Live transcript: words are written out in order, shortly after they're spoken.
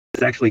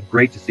it's actually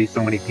great to see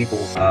so many people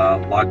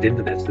logged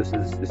into this. This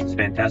is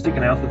fantastic,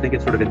 and I also think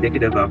it's sort of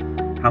indicative of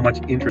how much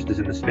interest is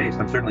in the space.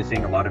 I'm certainly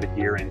seeing a lot of it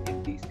here in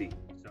DC.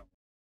 So.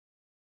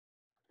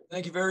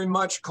 Thank you very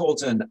much,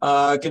 Colton.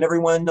 Can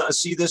everyone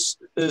see this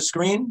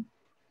screen?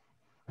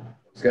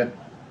 It's good.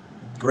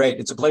 Great.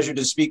 It's a pleasure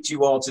to speak to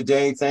you all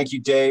today. Thank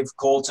you, Dave,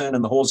 Colton,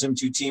 and the whole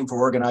Zoom2 team for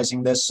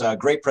organizing this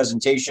great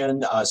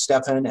presentation.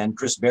 Stefan and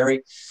Chris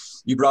Berry,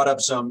 you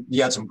had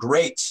some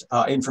great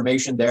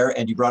information there,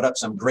 and you brought up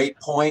some great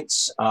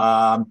points.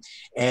 I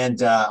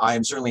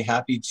am certainly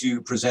happy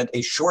to present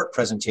a short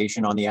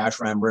presentation on the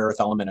Ashram rare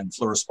earth element and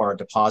fluorspar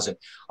deposit,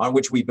 on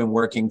which we've been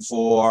working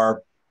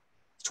for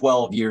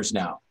 12 years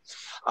now.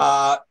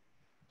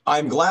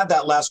 I'm glad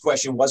that last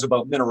question was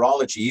about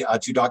mineralogy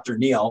to Dr.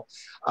 Neil,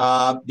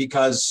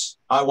 because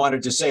I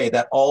wanted to say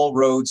that all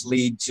roads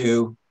lead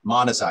to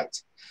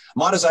monazite.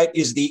 Monazite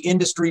is the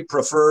industry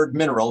preferred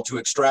mineral to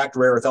extract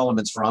rare earth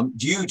elements from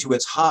due to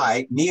its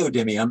high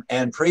neodymium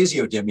and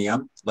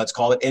praseodymium, let's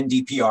call it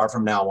NdPr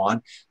from now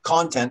on,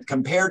 content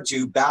compared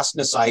to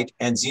bastnasite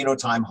and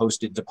xenotime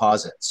hosted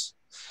deposits.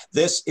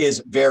 This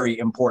is very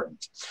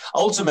important.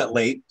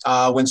 Ultimately,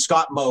 when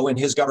Scott Moe and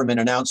his government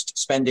announced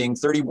spending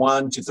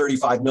 $31 to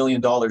 $35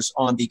 million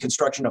on the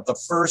construction of the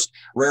first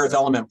rare earth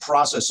element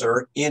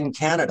processor in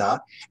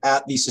Canada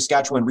at the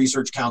Saskatchewan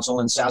Research Council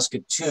in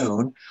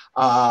Saskatoon,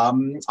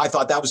 I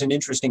thought that was an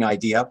interesting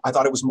idea. I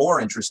thought it was more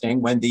interesting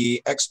when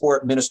the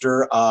Export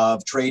Minister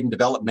of Trade and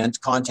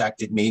Development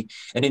contacted me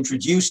and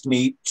introduced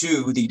me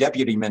to the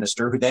Deputy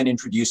Minister, who then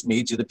introduced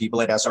me to the people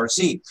at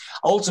SRC.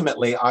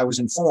 Ultimately, I was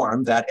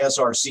informed that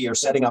SRC are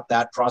setting up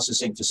that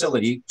processing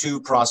facility to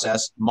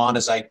process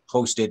monazite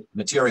hosted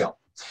material.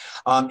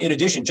 In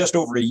addition, just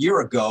over a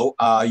year ago,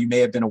 you may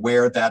have been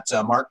aware that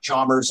Mark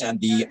Chalmers and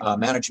the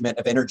management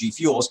of Energy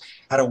Fuels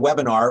had a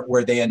webinar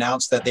where they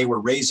announced that they were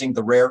raising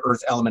the rare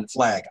earth element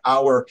flag.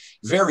 Our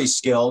very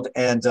skilled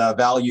and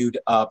valued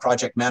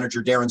project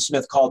manager, Darren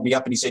Smith, called me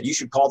up and he said, you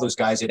should call those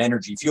guys at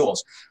Energy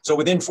Fuels. So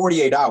within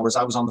 48 hours,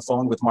 I was on the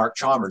phone with Mark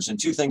Chalmers,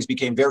 and two things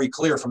became very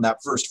clear from that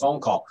first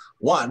phone call.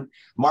 One,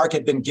 Mark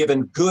had been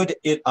given good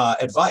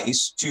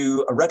advice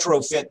to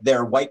retrofit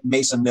their White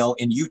Mesa mill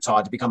in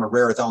Utah to become a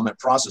rare earth element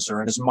processor.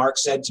 And as Mark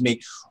said to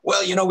me,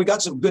 well, you know, we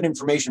got some good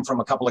information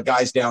from a couple of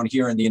guys down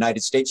here in the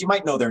United States. You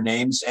might know their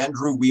names: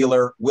 Andrew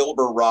Wheeler,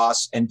 Wilbur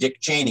Ross, and Dick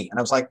Cheney. And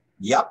I was like,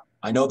 yep,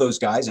 I know those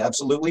guys.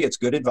 Absolutely. It's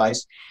good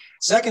advice.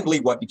 Secondly,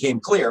 what became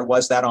clear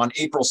was that on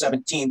April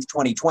 17th,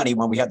 2020,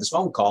 when we had this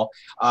phone call,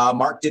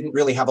 Mark didn't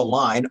really have a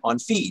line on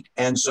feed.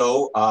 And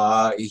so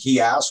he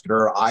asked,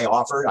 or I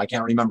offered, I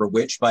can't remember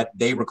which, but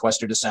they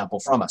requested a sample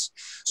from us.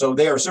 So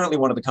they are certainly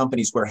one of the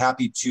companies we're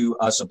happy to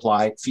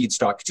supply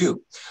feedstock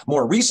to.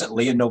 More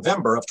recently, in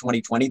November of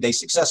 2020, they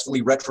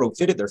successfully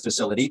retrofitted their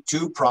facility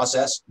to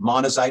process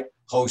monazite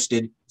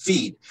hosted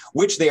feed,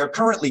 which they are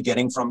currently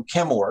getting from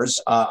Chemours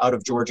out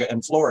of Georgia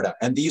and Florida.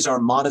 And these are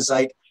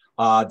monazite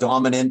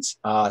dominant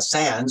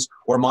sands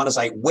or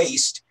monazite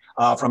waste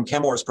from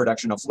Chemours'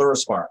 production of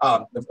fluorspar,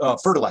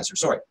 fertilizer,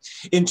 sorry.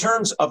 In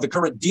terms of the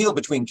current deal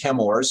between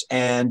Chemours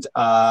and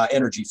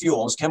Energy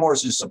Fuels,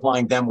 Chemours is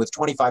supplying them with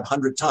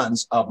 2,500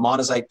 tons of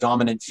monazite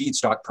dominant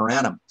feedstock per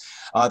annum.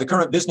 The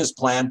current business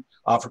plan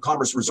for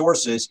Commerce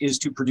Resources is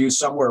to produce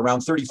somewhere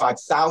around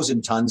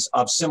 35,000 tons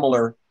of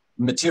similar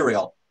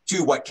material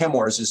to what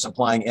Chemours is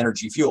supplying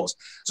Energy Fuels.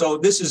 So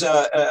this is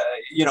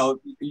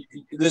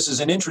this is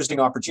an interesting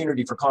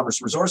opportunity for Commerce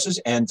Resources,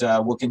 and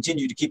we'll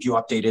continue to keep you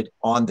updated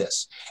on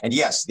this. And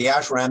yes, the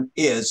Ashram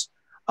is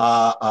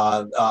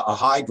a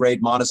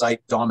high-grade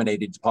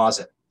monazite-dominated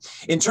deposit.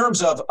 In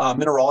terms of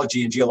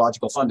mineralogy and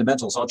geological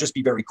fundamentals, I'll just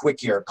be very quick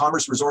here.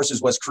 Commerce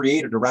Resources was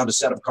created around a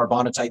set of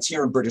carbonatites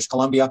here in British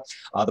Columbia,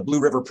 the Blue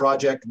River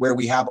Project, where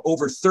we have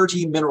over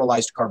 30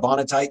 mineralized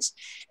carbonatites.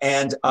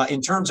 And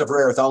in terms of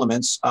rare earth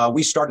elements,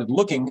 we started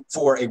looking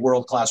for a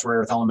world-class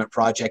rare earth element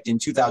project in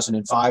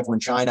 2005 when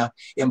China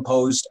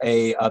imposed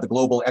the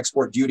global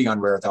export duty on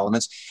rare earth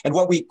elements. And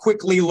what we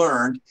quickly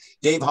learned,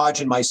 Dave Hodge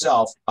and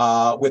myself,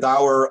 with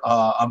our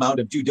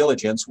amount of due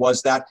diligence,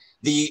 was that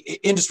the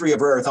industry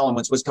of rare earth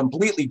elements was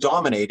completely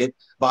dominated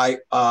by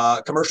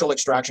commercial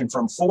extraction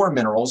from 4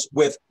 minerals,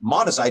 with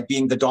monazite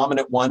being the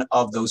dominant one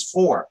of those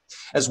 4.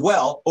 As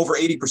well, over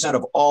 80%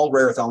 of all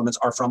rare earth elements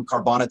are from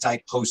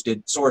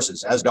carbonatite-hosted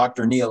sources. As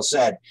Dr. Neil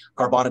said,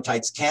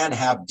 carbonatites can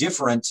have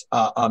different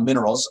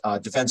minerals.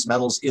 Defense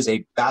Metals is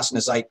a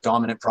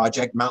bastnasite-dominant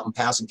project. Mountain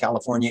Pass in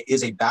California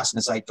is a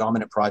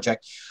bastnasite-dominant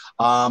project.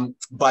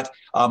 But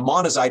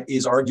monazite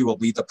is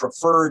arguably the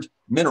preferred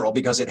mineral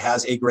because it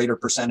has a greater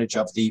percentage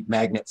of the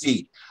magnet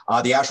feed.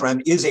 The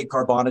Ashram is a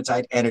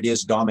carbonatite, and it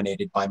is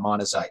dominated by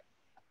monazite.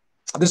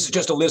 This is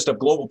just a list of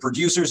global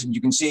producers, and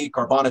you can see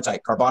carbonatite,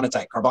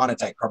 carbonatite,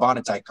 carbonatite,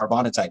 carbonatite,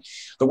 carbonatite.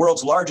 The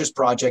world's largest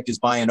project is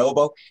Bayan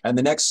Obo, and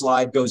the next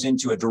slide goes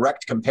into a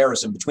direct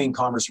comparison between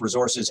Commerce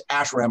Resources'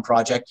 Ashram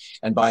project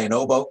and Bayan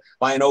Obo.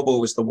 Bayan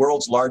Obo is the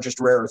world's largest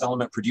rare earth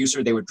element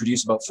producer. They would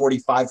produce about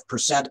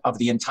 45% of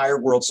the entire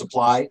world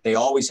supply. They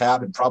always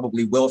have and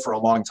probably will for a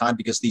long time,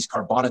 because these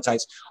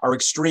carbonatites are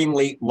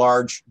extremely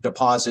large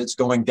deposits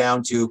going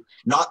down to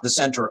not the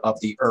center of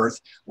the earth,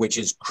 which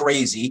is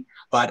crazy,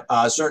 but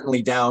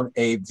certainly down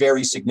a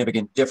very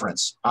significant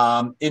difference.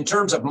 In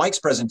terms of Mike's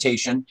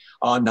presentation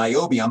on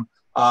niobium,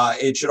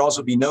 it should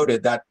also be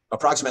noted that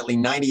approximately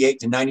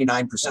 98 to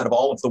 99% of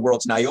all of the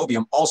world's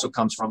niobium also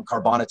comes from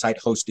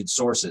carbonatite-hosted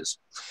sources.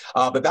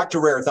 But back to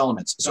rare earth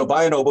elements. So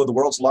Bayan Obo, the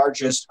world's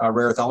largest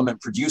rare earth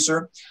element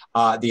producer,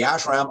 the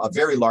Ashram, a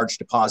very large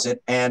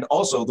deposit, and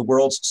also the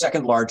world's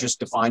second largest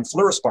defined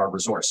fluorspar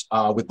resource,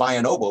 with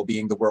Bayan Obo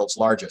being the world's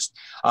largest.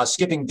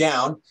 Skipping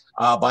down,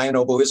 Bayan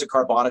Obo is a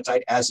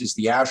carbonatite, as is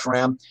the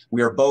Ashram.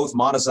 We are both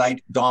monazite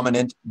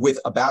dominant with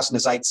a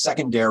bastnasite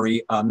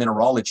secondary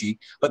mineralogy.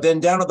 But then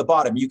down at the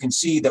bottom, you can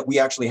see that we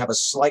actually have a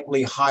slightly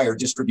higher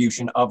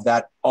distribution of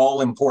that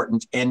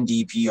all-important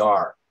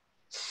NdPr.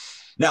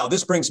 Now,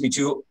 this brings me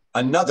to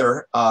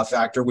another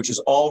factor, which is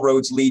all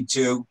roads lead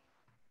to.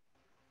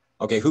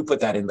 Okay, who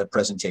put that in the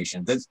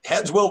presentation? The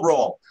heads will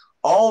roll.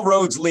 All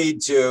roads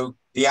lead to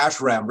the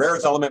Ashram, rare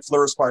earth element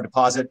fluorspar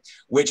deposit,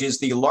 which is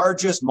the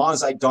largest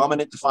monazite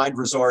dominant defined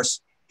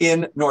resource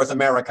in North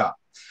America.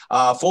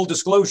 Full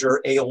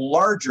disclosure, a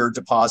larger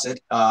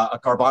deposit, a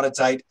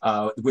carbonatite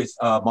with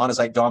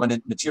monazite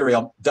dominant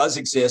material, does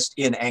exist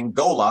in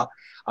Angola,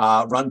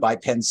 run by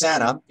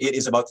Pensana. It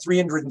is about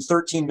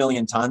 313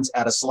 million tons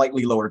at a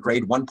slightly lower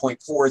grade,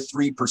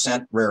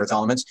 1.43% rare earth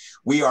elements.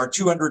 We are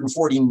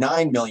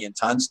 249 million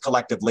tons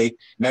collectively,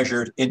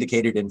 measured,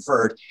 indicated,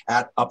 inferred,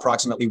 at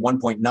approximately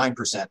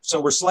 1.9%. So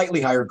we're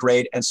slightly higher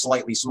grade and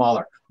slightly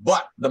smaller.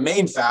 But the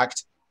main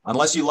fact,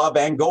 unless you love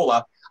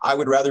Angola, I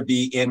would rather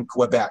be in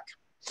Quebec.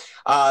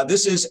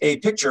 This is a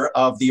picture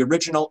of the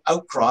original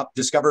outcrop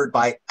discovered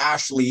by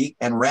Ashley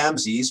and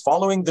Ramses,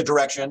 following the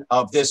direction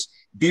of this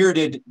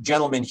bearded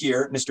gentleman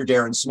here, Mr.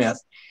 Darren Smith.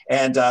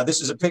 And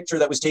this is a picture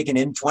that was taken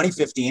in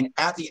 2015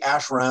 at the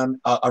Ashram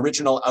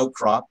original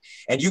outcrop.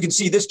 And you can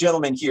see this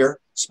gentleman here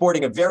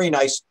sporting a very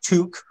nice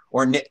toque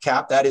or knit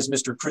cap. That is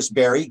Mr. Chris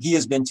Berry. He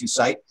has been to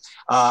site.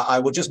 I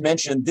will just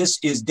mention this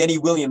is Denny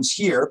Williams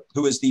here,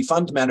 who is the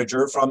fund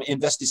manager from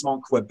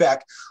Investissement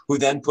Quebec, who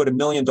then put $1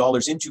 million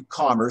into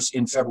Commerce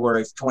in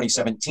February of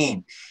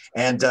 2017.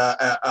 And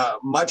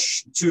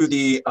much to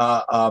the,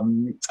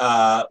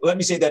 let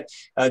me say that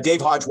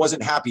Dave Hodge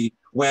wasn't happy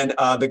when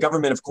the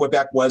government of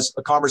Quebec was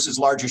Commerce's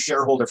largest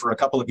shareholder for a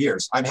couple of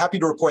years. I'm happy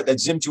to report that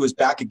Zim2 is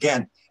back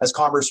again as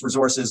Commerce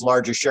Resources'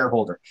 largest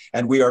shareholder.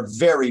 And we are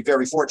very,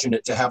 very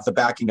fortunate to have the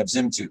backing of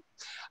Zim2.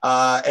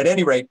 At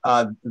any rate,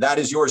 that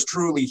is yours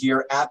truly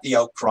here at the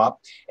outcrop.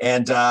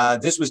 And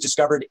this was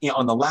discovered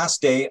on the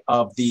last day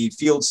of the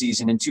field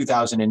season in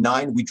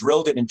 2009. We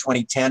drilled it in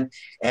 2010,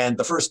 and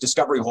the first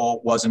discovery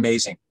hole was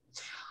amazing.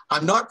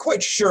 I'm not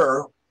quite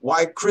sure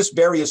why Chris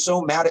Berry is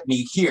so mad at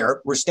me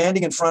here. We're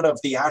standing in front of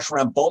the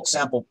Ashram bulk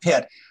sample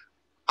pit.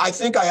 I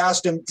think I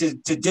asked him to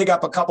dig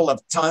up a couple of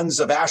tons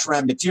of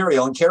Ashram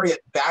material and carry it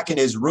back in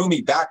his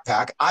roomy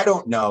backpack. I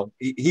don't know.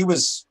 He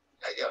was...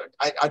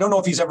 I don't know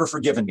if he's ever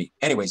forgiven me.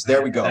 Anyways,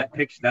 there we go.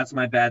 That's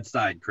my bad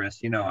side,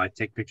 Chris. You know, I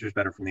take pictures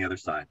better from the other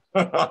side.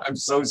 I'm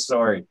so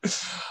sorry.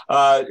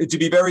 To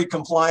be very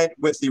compliant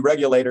with the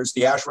regulators,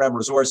 the Ashram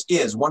resource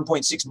is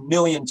 1.6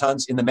 million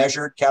tons in the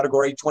measured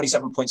category,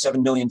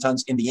 27.7 million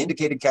tons in the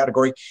indicated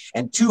category,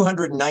 and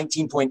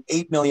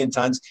 219.8 million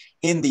tons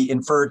in the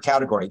inferred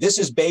category. This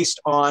is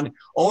based on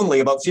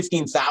only about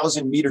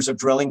 15,000 meters of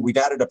drilling. We've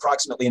added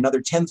approximately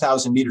another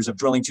 10,000 meters of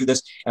drilling to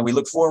this, and we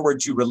look forward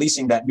to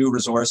releasing that new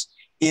resource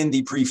in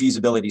the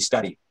pre-feasibility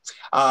study.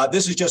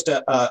 This is just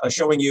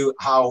showing you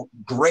how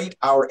great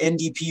our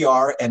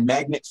NdPr and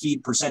magnet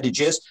feed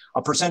percentage is,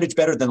 a percentage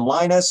better than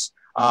Linus,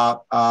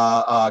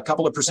 a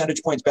couple of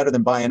percentage points better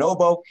than Bayan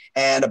Obo,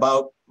 and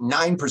about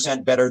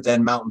 9% better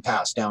than Mountain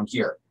Pass down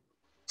here.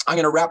 I'm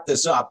going to wrap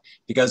this up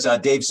because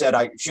Dave said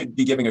I should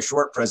be giving a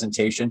short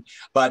presentation,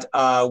 but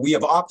we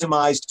have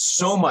optimized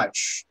so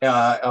much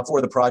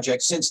for the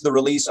project since the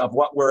release of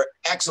what were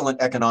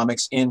excellent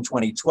economics in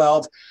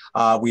 2012.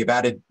 We have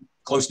added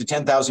close to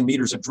 10,000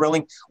 meters of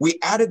drilling. We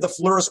added the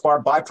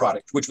fluorspar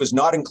byproduct, which was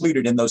not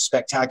included in those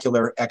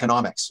spectacular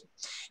economics.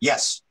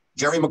 Yes,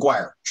 Jerry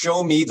Maguire,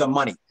 show me the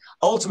money.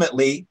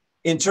 Ultimately,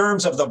 in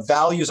terms of the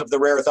values of the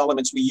rare earth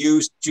elements we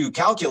used to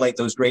calculate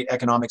those great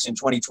economics in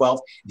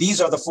 2012,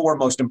 these are the four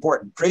most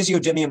important.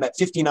 Praseodymium at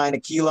 59 a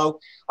kilo,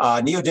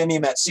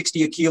 neodymium at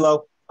 60 a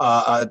kilo,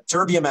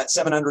 terbium at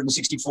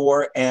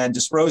 764, and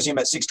dysprosium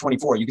at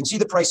 624. You can see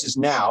the prices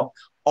now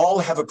all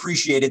have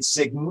appreciated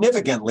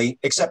significantly,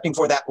 excepting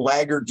for that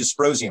laggard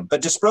dysprosium.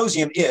 But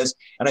dysprosium is,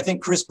 and I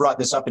think Chris brought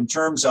this up in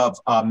terms of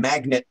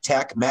magnet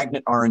tech,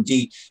 magnet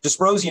R&D,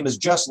 dysprosium is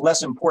just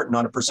less important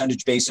on a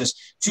percentage basis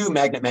to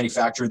magnet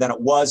manufacture than it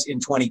was in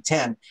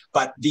 2010.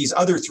 But these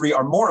other three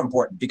are more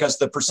important because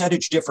the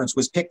percentage difference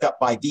was picked up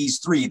by these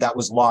three that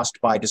was lost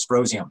by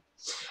dysprosium.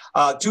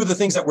 Two of the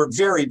things that we're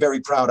very, very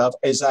proud of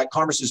is that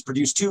Commerce has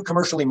produced 2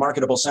 commercially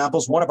marketable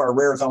samples, one of our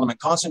rare earth element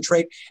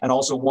concentrate and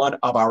also one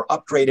of our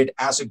upgraded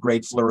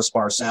acid-grade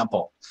fluorspar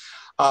sample.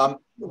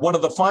 One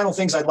of the final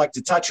things I'd like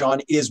to touch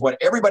on is what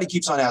everybody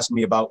keeps on asking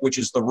me about, which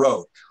is the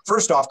road.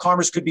 First off,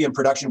 Commerce could be in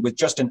production with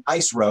just an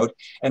ice road,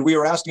 and we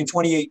were asked in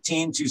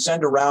 2018 to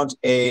send around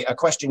a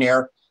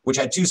questionnaire which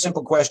had 2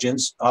 simple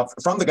questions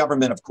from the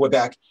government of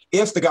Quebec.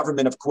 If the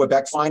government of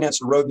Quebec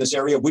financed a road in this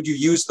area, would you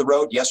use the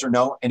road, yes or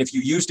no? And if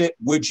you used it,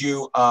 would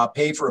you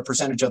pay for a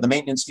percentage of the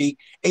maintenance fee?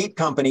 8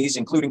 companies,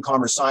 including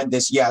Commerce, signed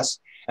this yes.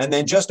 And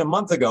then just a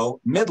month ago,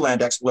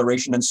 Midland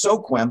Exploration and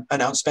SOQUEM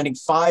announced spending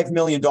 $5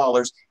 million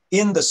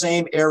in the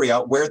same area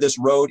where this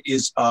road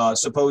is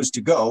supposed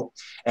to go.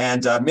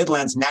 And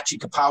Midland's Nachi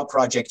Kapau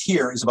project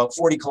here is about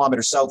 40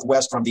 kilometers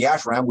southwest from the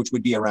Ashram, which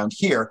would be around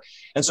here.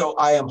 And so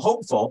I am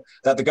hopeful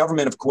that the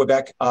government of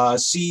Quebec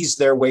sees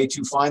their way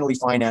to finally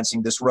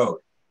financing this road.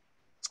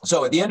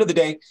 So at the end of the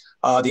day,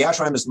 the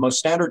Ashram is the most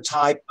standard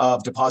type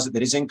of deposit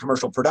that is in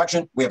commercial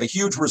production. We have a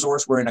huge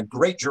resource. We're in a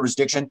great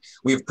jurisdiction.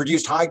 We have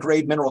produced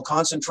high-grade mineral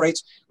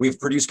concentrates. We've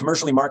produced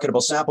commercially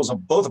marketable samples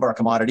of both of our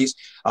commodities.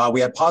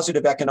 We had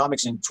positive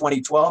economics in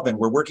 2012, and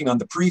we're working on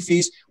the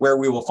pre-feas, where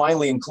we will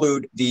finally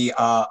include the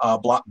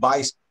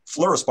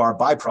fluorspar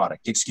byproduct.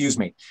 Excuse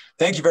me.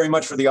 Thank you very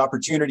much for the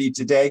opportunity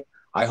today.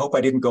 I hope I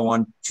didn't go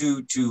on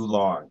too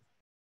long.